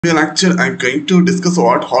Lecture, I'm going to discuss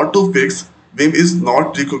about how to fix Vim is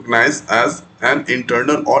not recognized as an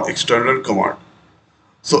internal or external command.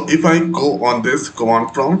 So if I go on this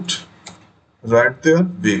command prompt, right there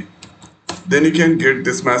Vim, then you can get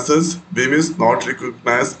this message: Vim is not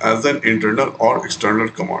recognized as an internal or external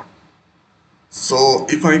command. So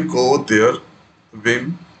if I go there,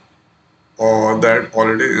 Vim or that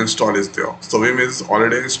already installed is there. So Vim is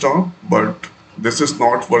already installed, but this is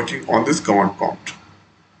not working on this command prompt.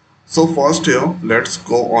 So first here, let's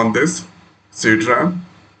go on this C drive,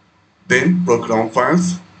 then program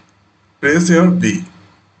files, press here V.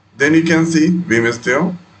 Then you can see Vim is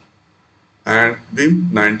there and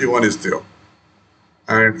Vim 91 is there.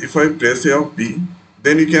 And if I press here V,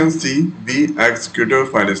 then you can see V executor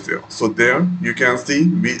file is there. So there you can see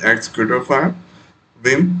V executor file,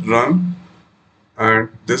 Vim run, and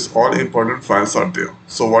this all important files are there.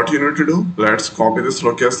 So what you need to do, let's copy this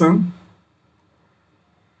location,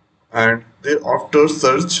 and after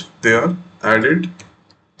search there, edit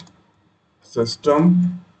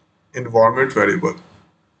system environment variable,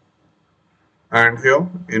 and here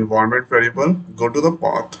environment variable, go to the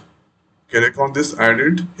path, click on this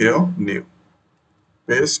edit here new,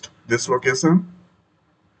 paste this location,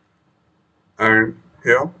 and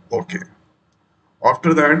here OK.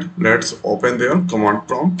 After that, let's open their command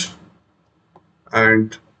prompt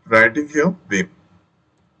and writing here Vim.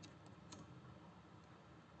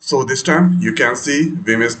 So this time you can see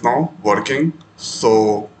Vim is now working.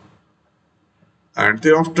 So and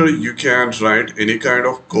thereafter you can write any kind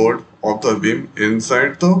of code of the Vim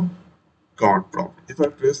inside the command prompt. If I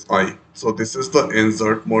press I, so this is the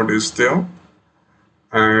insert mode is there,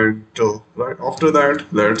 and right after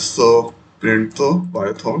that let's print the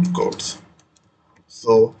Python codes.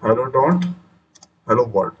 So hello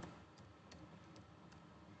world.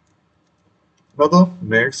 Now the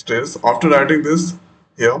next is, after writing this,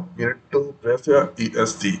 here you need to press here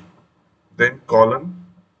ESC, then colon,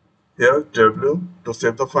 here W to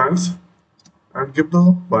save the files, and give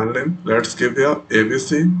the file name. Let's give here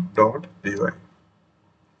abc.py.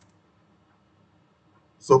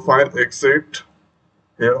 So file exit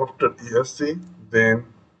here after ESC, then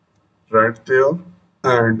right there,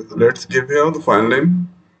 and let's give here the file name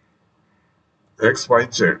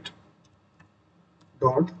xyz.py.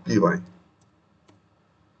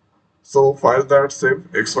 So file that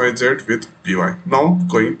save xyz with py. Now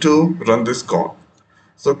going to run this call.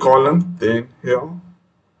 So colon, then here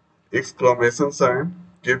exclamation sign,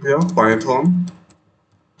 give here Python,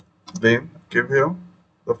 then give here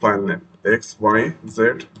the file name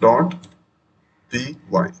xyz.py.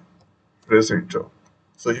 Press enter.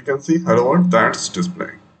 So you can see hello world that's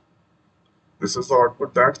displaying. This is the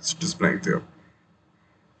output that's displaying there.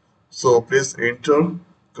 So please enter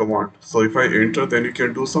command. So if I enter, then you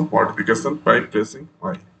can do some modification by pressing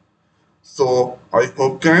I. So I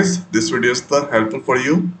hope guys this video is helpful for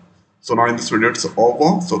you. So now in this video it's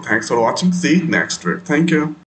over. So thanks for watching. See you next video. Thank you.